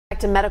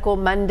to Medical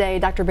Monday.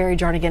 Dr. Barry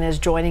Jarnagin is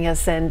joining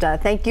us, and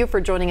thank you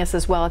for joining us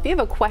as well. If you have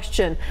a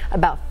question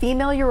about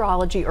female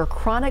urology or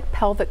chronic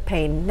pelvic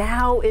pain,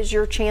 now is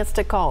your chance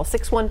to call.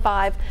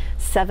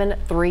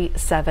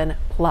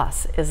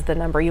 615-737-PLUS is the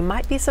number. You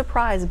might be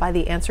surprised by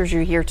the answers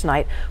you hear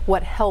tonight,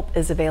 what help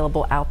is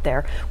available out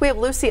there. We have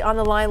Lucy on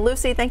the line.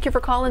 Lucy, thank you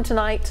for calling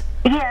tonight.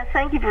 Yes,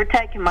 thank you for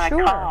taking my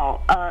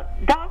call.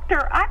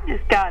 Doctor, I've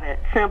just got a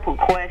simple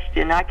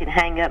question. I can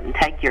hang up and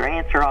take your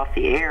answer off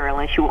the air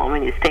unless you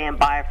want me to stand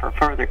by for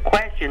further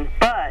questions.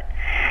 But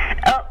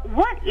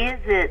what is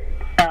it,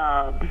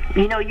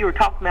 you know, you were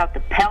talking about the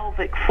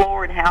pelvic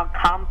floor and how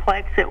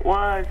complex it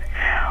was.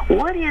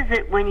 What is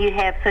it when you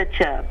have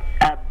such a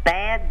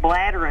bad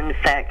bladder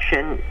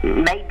infection,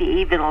 maybe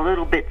even a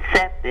little bit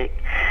septic,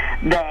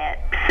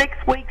 that 6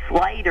 weeks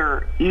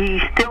later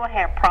you still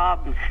have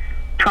problems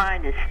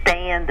trying to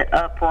stand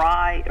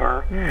upright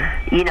or,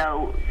 you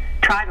know,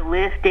 try to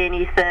lift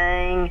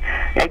anything,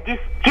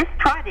 just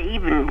try to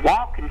even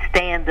walk and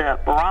stand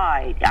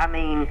upright? I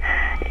mean,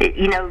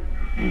 you know,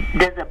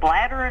 does a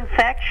bladder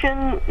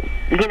infection,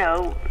 you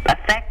know,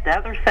 affect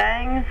other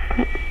things?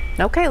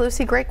 Okay,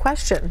 Lucy, great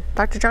question.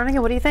 Dr.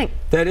 Jarnagin, what do you think?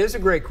 That is a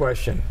great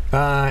question,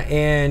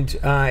 and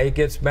it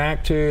gets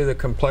back to the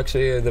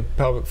complexity of the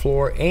pelvic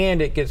floor,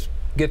 and it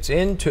gets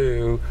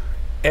into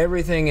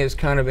everything is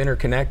kind of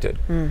interconnected.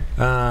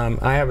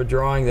 I have a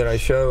drawing that I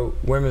show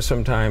women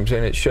sometimes,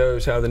 and it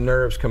shows how the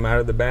nerves come out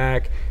of the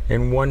back,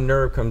 and one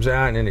nerve comes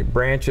out and it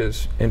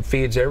branches and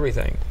feeds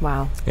everything.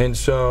 Wow. And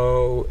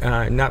so,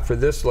 not for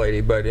this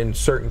lady, but in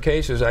certain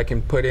cases I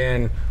can put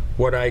in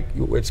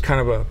it's kind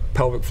of a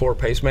pelvic floor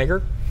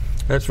pacemaker.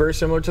 That's very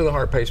similar to the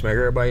heart pacemaker.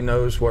 Everybody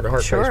knows what a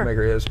heart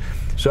pacemaker is.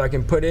 So I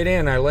can put it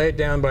in, I lay it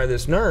down by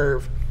this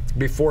nerve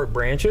before it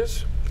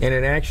branches, and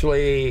it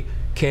actually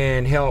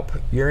can help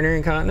urinary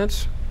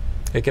incontinence.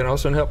 It can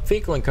also help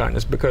fecal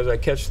incontinence because I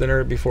catch the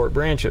nerve before it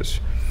branches.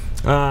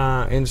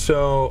 And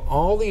so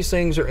all these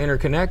things are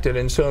interconnected.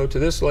 And so to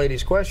this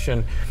lady's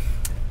question,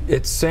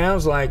 it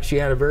sounds like she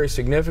had a very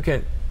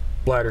significant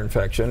bladder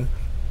infection.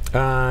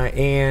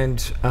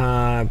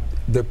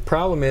 The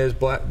problem is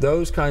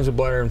those kinds of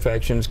bladder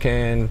infections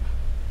can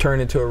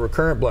turn into a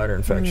recurrent bladder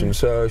infection.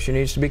 So she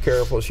needs to be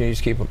careful. She needs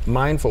to keep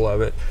mindful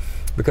of it.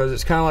 Because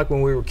it's kind of like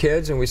when we were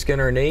kids and we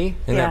skinned our knee,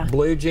 and that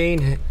blue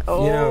gene, you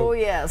know,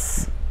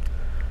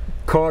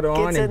 caught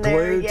on and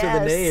glued to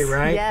the knee,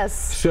 right? Yes.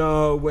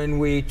 So when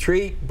we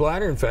treat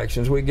bladder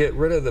infections, we get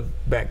rid of the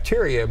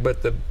bacteria,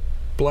 but the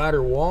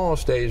bladder wall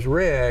stays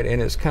red, and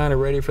it's kind of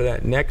ready for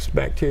that next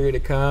bacteria to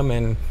come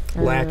and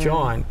latch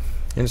on.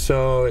 And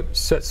so it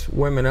sets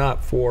women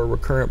up for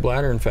recurrent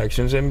bladder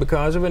infections. And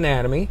because of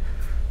anatomy,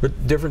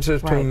 but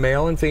differences between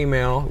male and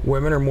female,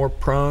 women are more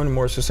prone and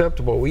more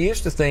susceptible. We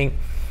used to think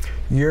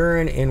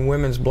urine in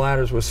women's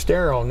bladders was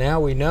sterile. Now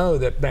we know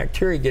that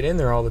bacteria get in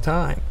there all the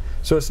time.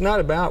 So it's not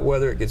about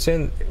whether it gets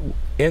in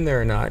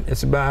there or not.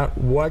 It's about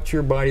what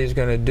your body is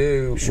going to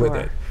do with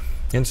it.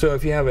 And so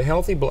if you have a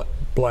healthy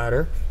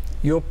bladder,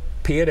 you'll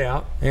pee it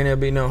out and there'll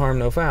be no harm,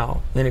 no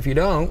foul. And if you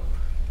don't,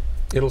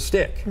 it'll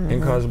stick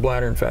and cause a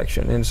bladder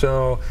infection. And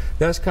so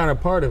that's kind of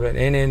part of it.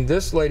 And in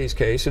this lady's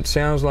case, it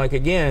sounds like,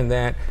 again,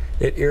 that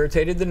it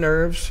irritated the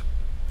nerves.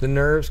 The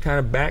nerves kind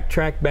of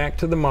backtracked back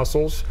to the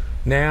muscles.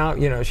 Now,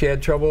 you know, she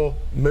had trouble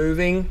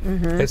moving.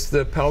 It's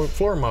the pelvic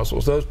floor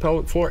muscles. Those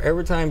pelvic floor,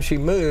 every time she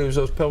moves,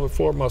 those pelvic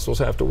floor muscles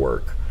have to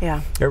work.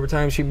 Every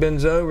time she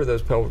bends over,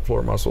 those pelvic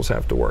floor muscles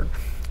have to work.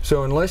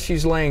 So unless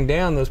she's laying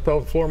down, those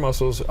pelvic floor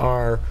muscles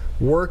are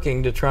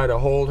working to try to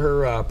hold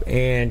her up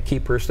and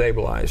keep her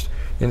stabilized.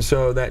 And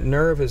so that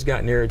nerve has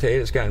gotten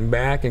irritated, it's gotten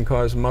back and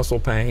caused muscle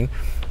pain.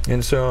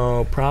 And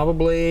so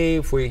probably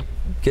if we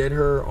get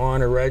her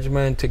on a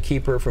regimen to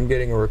keep her from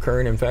getting a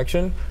recurrent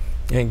infection,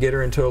 and get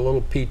her into a little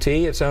PT.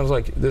 It sounds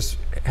like this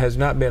has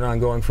not been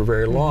ongoing for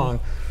very long.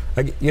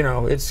 You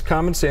know, it's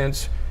common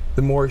sense.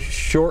 The more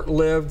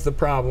short-lived the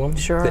problem,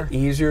 the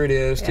easier it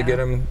is to get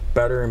them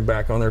better and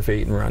back on their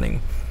feet and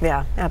running.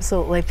 Yeah,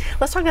 absolutely.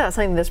 Let's talk about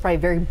something that's probably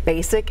very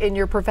basic in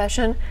your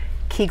profession,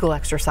 Kegel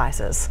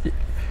exercises.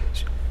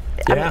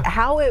 I mean,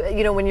 how,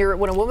 you know, when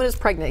a woman is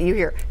pregnant, you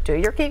hear, do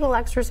your Kegel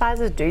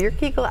exercises, do your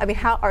Kegel, I mean,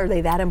 how are they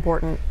that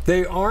important?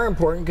 They are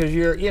important because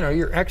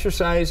you're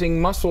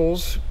exercising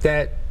muscles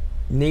that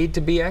need to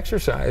be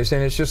exercised,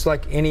 and it's just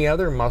like any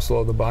other muscle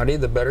of the body.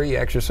 The better you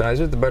exercise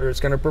it, the better it's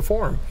going to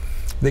perform.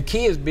 The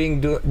key is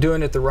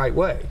doing it the right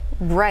way.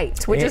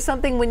 Right, which is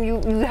something when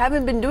you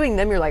haven't been doing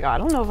them, you're like, oh, I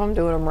don't know if I'm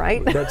doing them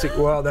right.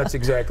 Well, that's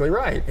exactly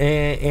right,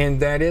 and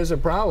that is a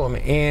problem.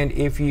 And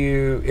if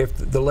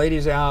the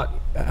ladies out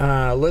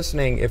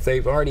listening, if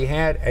they've already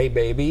had a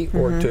baby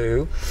or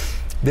two,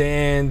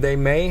 then they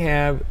may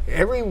have,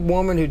 every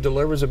woman who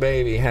delivers a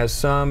baby has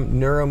some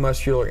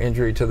neuromuscular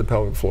injury to the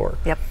pelvic floor.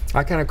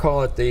 I kind of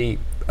call it the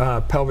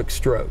pelvic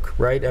stroke,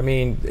 right? I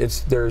mean,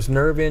 there's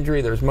nerve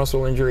injury, there's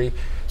muscle injury.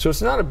 So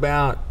it's not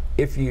about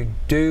if you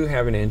do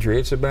have an injury,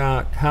 it's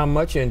about how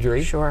much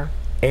injury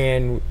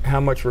and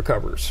how much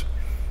recovers.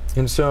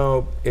 And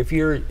so if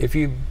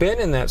you've been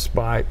in that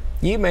spot,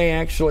 you may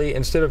actually,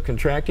 instead of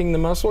contracting the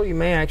muscle, you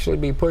may actually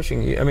be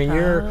pushing you. I mean,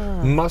 your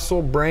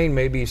muscle brain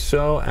may be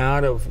so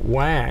out of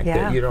whack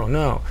that you don't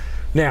know.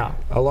 Now,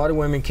 a lot of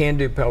women can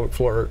do pelvic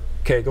floor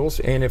Kegels,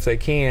 and if they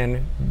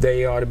can,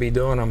 they ought to be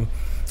doing them.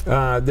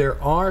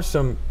 There are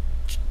some,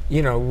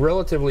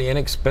 relatively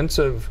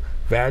inexpensive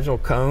vaginal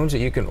cones that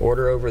you can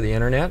order over the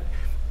internet.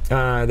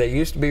 They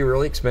used to be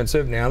really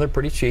expensive. Now they're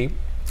pretty cheap.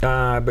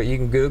 But you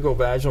can Google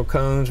vaginal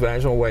cones,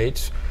 vaginal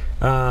weights,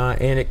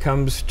 and it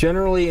comes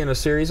generally in a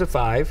series of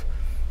 5.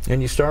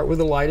 And you start with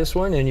the lightest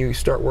one, and you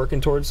start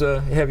working towards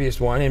the heaviest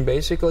one, and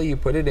basically you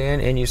put it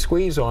in and you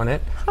squeeze on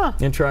it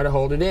and try to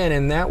hold it in,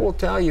 and that will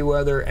tell you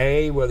whether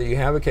A, whether you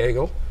have a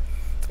Kegel,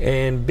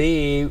 and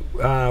B,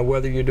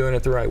 whether you're doing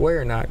it the right way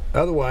or not.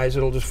 Otherwise,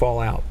 it'll just fall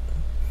out.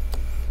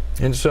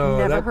 And so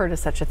never heard of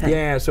such a thing.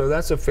 Yeah, so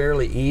that's a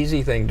fairly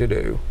easy thing to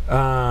do.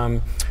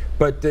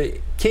 But the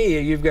key,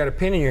 you've got a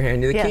pin in your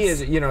hand. The key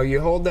is, you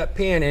hold that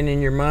pin, and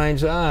in your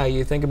mind's eye,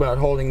 you think about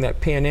holding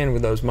that pin in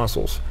with those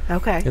muscles.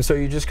 Okay. And so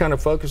you just kind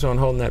of focus on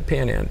holding that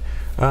pin in.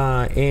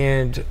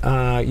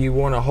 You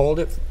want to hold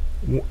it,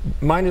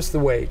 minus the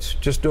weights,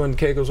 just doing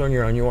Kegels on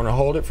your own. You want to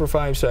hold it for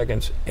 5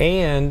 seconds,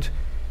 and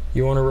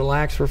you want to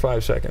relax for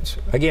 5 seconds.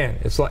 Again,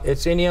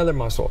 it's any other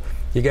muscle.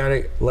 You got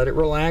to let it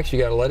relax. You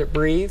got to let it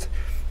breathe.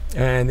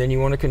 And then you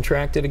want to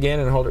contract it again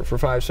and hold it for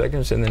 5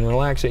 seconds and then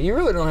relax it. You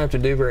really don't have to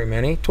do very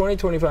many, 20,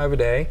 25 a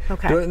day.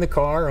 Okay. Do it in the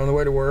car, on the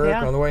way to work,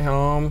 on the way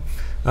home.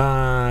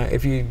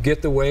 If you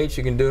get the weights,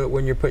 you can do it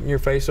when you're putting your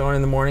face on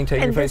in the morning,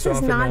 take your face off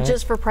at night. And this is not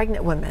just for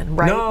pregnant women,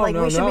 right?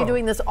 No, we should be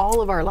doing this all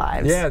of our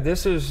lives. Yeah,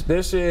 this is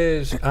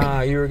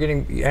you were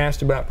getting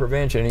asked about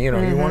prevention. You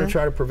want to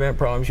try to prevent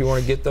problems. You want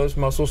to get those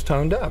muscles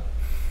toned up.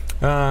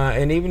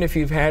 And even if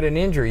you've had an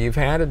injury, you've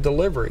had a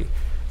delivery,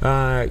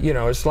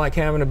 it's like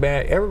having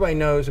everybody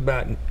knows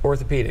about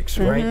orthopedics,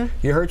 right?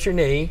 You hurt your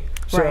knee,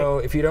 so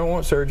if you don't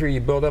want surgery,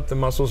 you build up the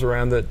muscles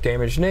around the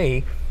damaged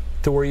knee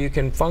to where you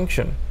can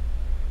function.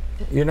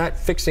 You're not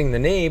fixing the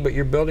knee, but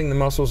you're building the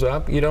muscles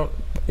up. You're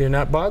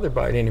not bothered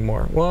by it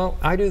anymore. Well,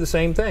 I do the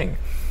same thing.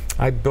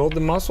 I build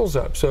the muscles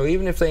up. So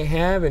even if they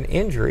have an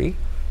injury,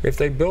 if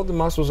they build the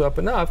muscles up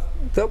enough,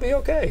 they'll be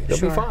okay. They'll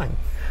be fine.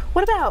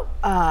 What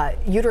about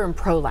uterine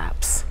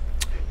prolapse?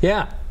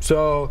 Yeah.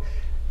 So.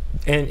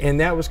 And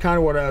that was kind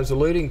of what I was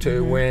alluding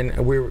to when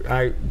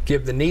I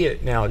give the knee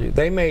analogy.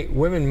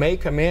 Women may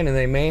come in and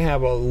they may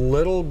have a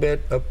little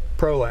bit of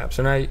prolapse.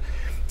 And I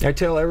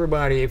tell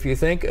everybody, if you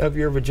think of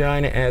your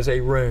vagina as a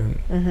room,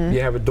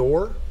 you have a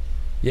door,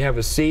 you have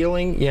a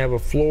ceiling, you have a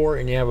floor,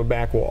 and you have a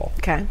back wall.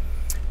 Okay.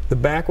 The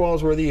back wall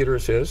is where the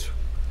uterus is.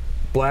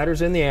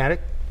 Bladder's in the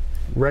attic,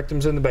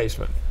 rectum's in the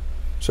basement.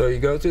 So you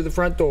go through the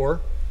front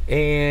door,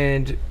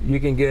 and you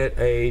can get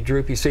a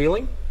droopy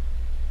ceiling.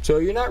 So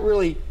you're not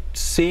really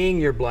seeing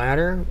your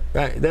bladder.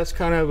 That's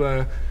kind of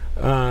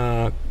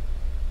a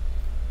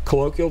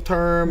colloquial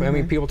term. I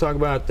mean, people talk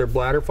about their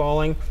bladder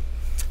falling.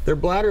 Their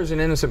bladder is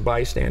an innocent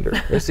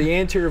bystander. It's the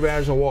anterior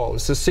vaginal wall.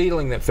 It's the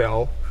ceiling that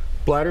fell.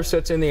 Bladder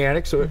sits in the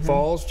attic, so it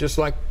falls just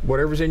like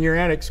whatever's in your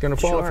attic is going to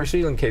fall if your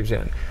ceiling caves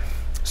in.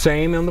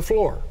 Same on the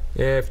floor.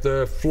 If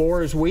the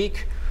floor is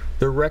weak,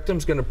 the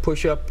rectum's going to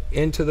push up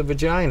into the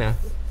vagina.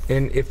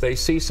 And if they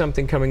see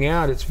something coming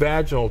out, it's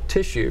vaginal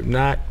tissue,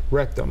 not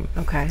rectum.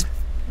 Okay.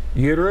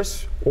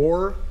 Uterus,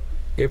 or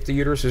if the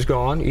uterus is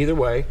gone, either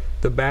way,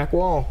 the back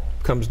wall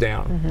comes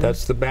down.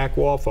 That's the back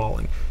wall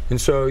falling. And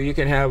so you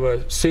can have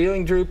a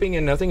ceiling drooping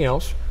and nothing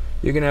else.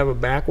 You can have a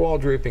back wall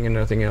drooping and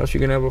nothing else. You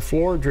can have a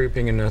floor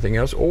drooping and nothing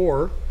else.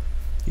 Or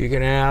you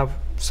can have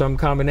some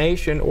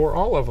combination or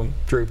all of them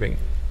drooping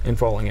and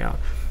falling out.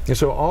 And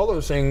so all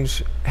those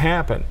things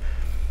happen.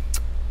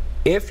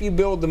 If you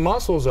build the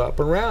muscles up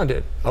around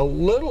it, a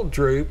little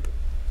droop,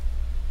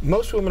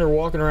 most women are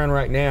walking around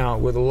right now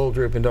with a little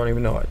droop and don't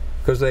even know it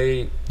because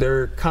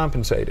they're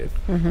compensated.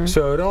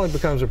 So it only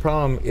becomes a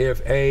problem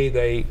if A,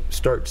 they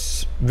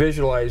start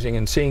visualizing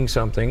and seeing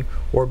something,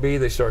 or B,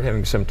 they start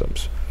having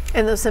symptoms.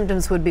 And those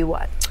symptoms would be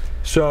what?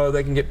 So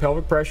they can get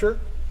pelvic pressure,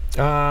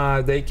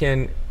 they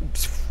can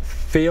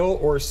feel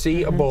or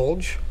see a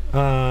bulge,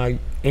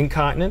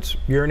 incontinence,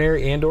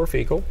 urinary and or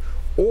fecal,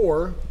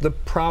 or the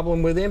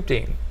problem with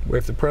emptying.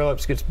 If the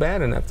prolapse gets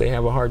bad enough, they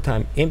have a hard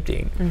time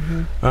emptying.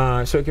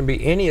 So it can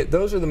be any,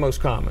 those are the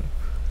most common.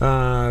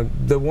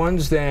 The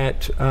ones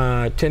that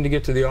tend to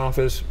get to the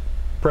office,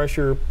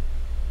 pressure,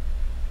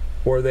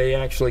 or they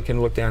actually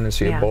can look down and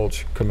see a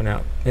bulge coming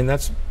out. And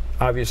that's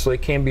obviously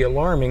can be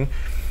alarming,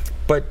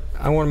 but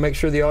I want to make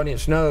sure the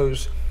audience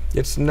knows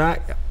it's not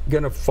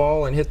going to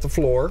fall and hit the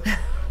floor.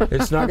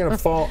 It's not going to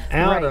fall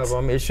out of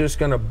them. It's just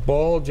going to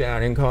bulge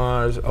out and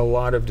cause a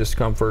lot of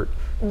discomfort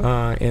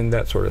and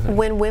that sort of thing.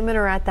 When women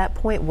are at that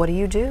point, what do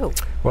you do?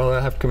 Well,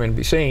 they'll have to come in and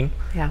be seen.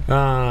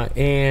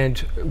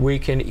 And we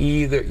can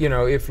either,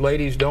 if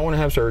ladies don't want to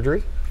have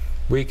surgery,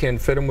 we can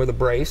fit them with a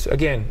brace.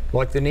 Again,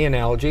 like the knee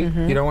analogy,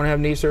 you don't want to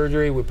have knee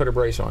surgery, we put a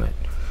brace on it.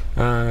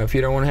 If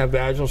you don't want to have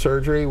vaginal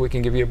surgery, we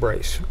can give you a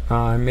brace.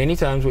 Many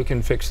times we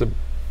can fix the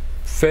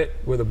fit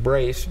with a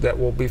brace that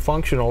will be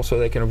functional so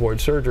they can avoid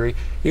surgery,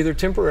 either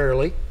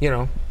temporarily, you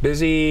know,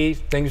 busy,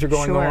 things are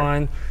going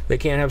on, they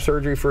can't have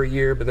surgery for a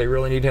year, but they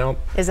really need help.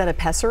 Is that a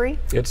pessary?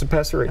 It's a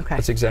pessary. Okay.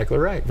 That's exactly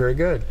right. Very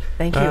good.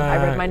 Thank you. I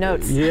read my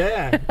notes.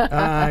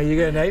 Yeah. You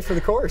get an A for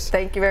the course.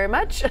 Thank you very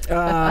much.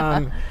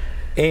 But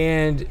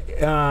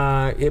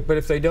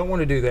if they don't want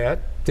to do that,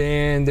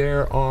 then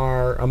there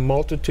are a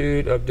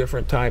multitude of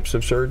different types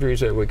of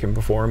surgeries that we can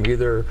perform.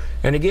 Either,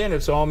 and again,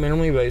 it's all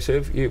minimally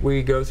invasive.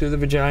 We go through the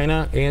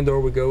vagina and or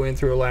we go in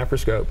through a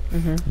laparoscope,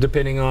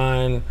 depending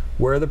on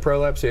where the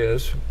prolapse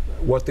is,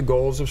 what the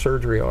goals of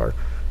surgery are.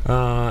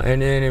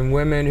 And then in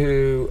women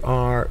who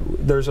are,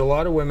 there's a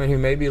lot of women who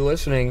may be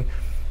listening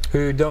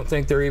who don't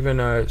think they're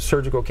even a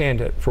surgical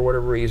candidate for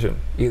whatever reason,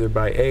 either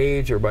by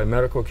age or by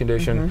medical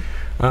condition.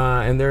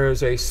 And there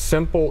is a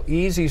simple,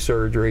 easy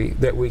surgery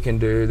that we can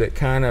do that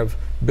kind of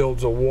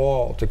builds a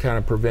wall to kind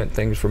of prevent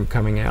things from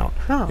coming out.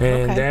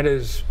 And that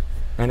is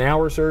an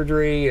hour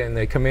surgery, and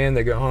they come in,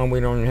 they go home.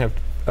 We don't even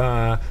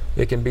have,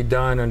 it can be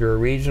done under a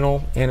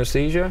regional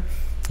anesthesia,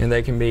 and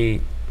they can be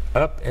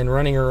up and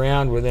running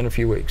around within a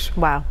few weeks.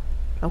 Wow.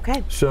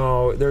 Okay.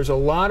 So there's a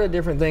lot of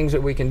different things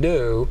that we can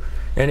do.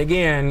 And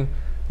again,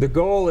 the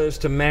goal is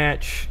to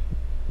match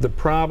the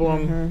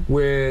problem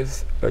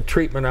with a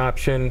treatment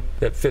option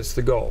that fits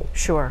the goal.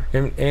 Sure.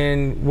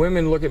 And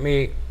women look at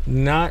me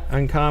not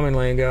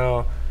uncommonly and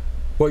go,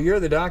 well, you're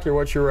the doctor,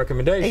 what's your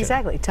recommendation?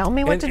 Exactly. Tell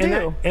me what to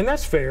do. And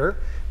that's fair,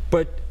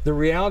 but the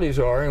realities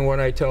are, and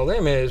what I tell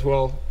them is,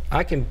 well,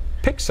 I can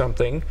pick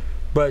something,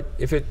 but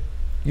if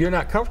you're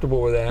not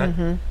comfortable with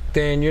that,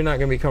 then you're not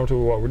going to be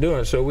comfortable with what we're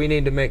doing. So we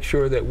need to make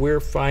sure that we're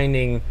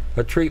finding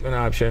a treatment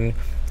option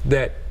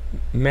that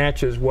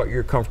matches what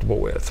you're comfortable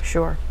with.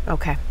 Sure.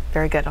 Okay.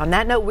 Very good. On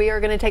that note, we are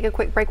going to take a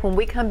quick break. When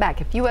we come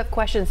back, if you have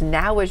questions,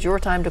 now is your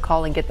time to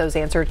call and get those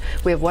answered.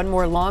 We have one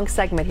more long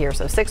segment here,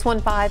 so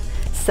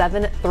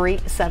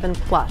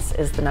 615-737+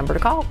 is the number to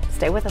call.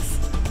 Stay with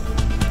us.